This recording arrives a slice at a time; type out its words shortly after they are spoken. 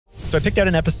So I picked out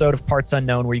an episode of Parts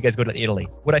Unknown where you guys go to Italy.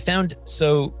 What I found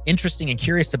so interesting and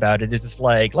curious about it is it's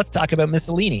like, let's talk about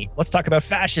Mussolini. Let's talk about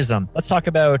fascism. Let's talk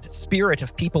about spirit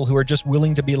of people who are just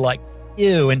willing to be like,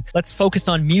 ew. And let's focus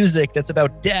on music that's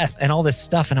about death and all this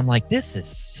stuff. And I'm like, this is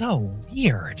so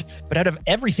weird. But out of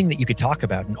everything that you could talk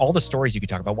about and all the stories you could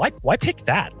talk about, why pick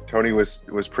that? Tony was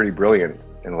pretty brilliant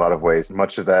in a lot of ways.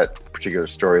 Much of that particular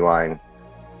storyline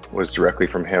was directly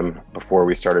from him before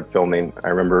we started filming. I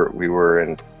remember we were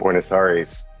in Buenos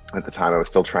Aires at the time. I was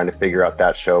still trying to figure out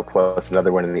that show, plus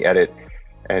another one in the edit.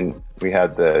 And we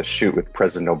had the shoot with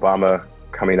President Obama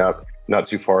coming up not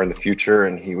too far in the future.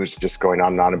 And he was just going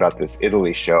on and on about this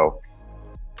Italy show.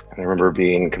 And I remember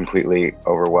being completely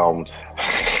overwhelmed.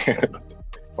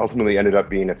 Ultimately ended up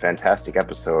being a fantastic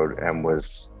episode and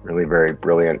was really very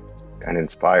brilliant and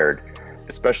inspired,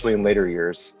 especially in later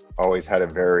years. Always had a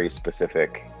very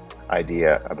specific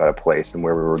idea about a place and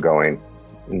where we were going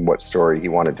and what story he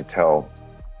wanted to tell.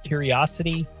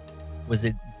 Curiosity? Was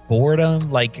it boredom?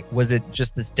 Like, was it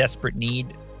just this desperate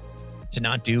need to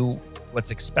not do what's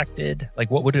expected?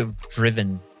 Like, what would have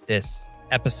driven this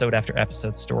episode after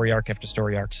episode, story arc after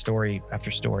story arc, story after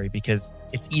story? Because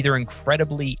it's either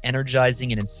incredibly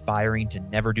energizing and inspiring to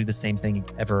never do the same thing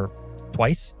ever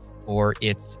twice, or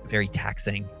it's very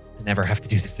taxing to never have to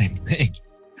do the same thing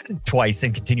twice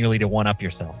and continually to one-up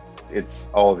yourself. It's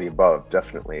all of the above,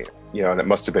 definitely. And it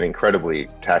must have been incredibly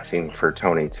taxing for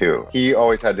Tony too. He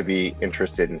always had to be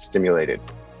interested and stimulated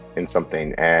in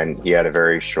something, and he had a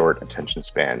very short attention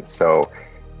span. So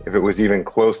if it was even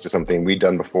close to something we'd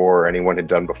done before, or anyone had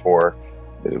done before,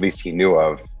 that at least he knew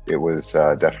of, it was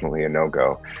definitely a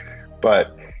no-go.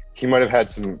 But he might have had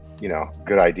some,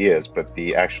 good ideas, but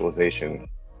the actualization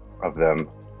of them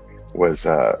was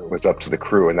up to the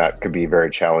crew, and that could be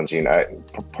very challenging.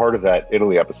 Part of that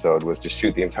Italy episode was to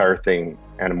shoot the entire thing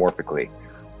anamorphically,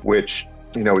 which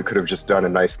we could have just done a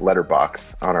nice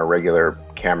letterbox on our regular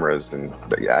cameras,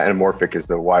 but yeah, anamorphic is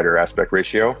the wider aspect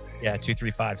ratio. Yeah,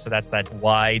 235. So that's that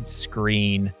wide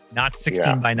screen, not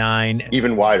 16 by 9.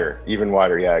 Even wider.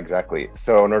 Yeah, exactly.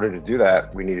 So in order to do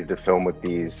that, we needed to film with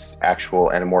these actual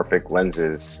anamorphic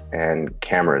lenses and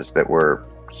cameras that were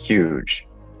huge.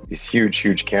 These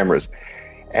huge cameras.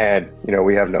 And,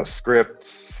 we have no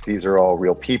scripts. These are all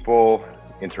real people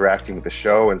interacting with the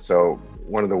show. And so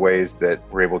one of the ways that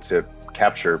we're able to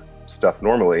capture stuff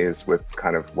normally is with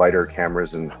kind of lighter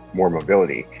cameras and more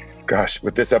mobility. Gosh,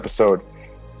 with this episode,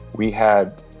 we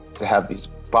had to have these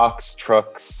box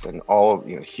trucks and all,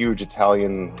 huge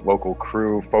Italian local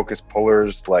crew, focus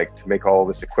pullers, like to make all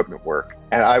this equipment work.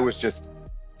 And I was just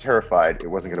terrified it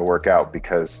wasn't going to work out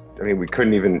because, we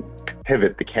couldn't even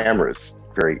pivot the cameras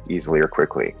very easily or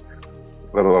quickly,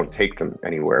 let alone take them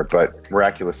anywhere. But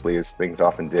miraculously, as things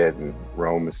often did, and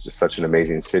Rome is just such an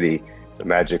amazing city, the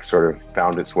magic sort of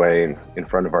found its way in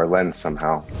front of our lens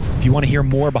somehow. If you want to hear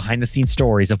more behind the scenes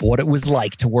stories of what it was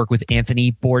like to work with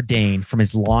Anthony Bourdain, from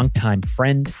his longtime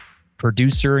friend,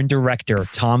 producer, and director,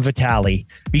 Tom Vitale,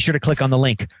 be sure to click on the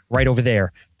link right over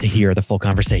there to hear the full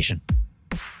conversation.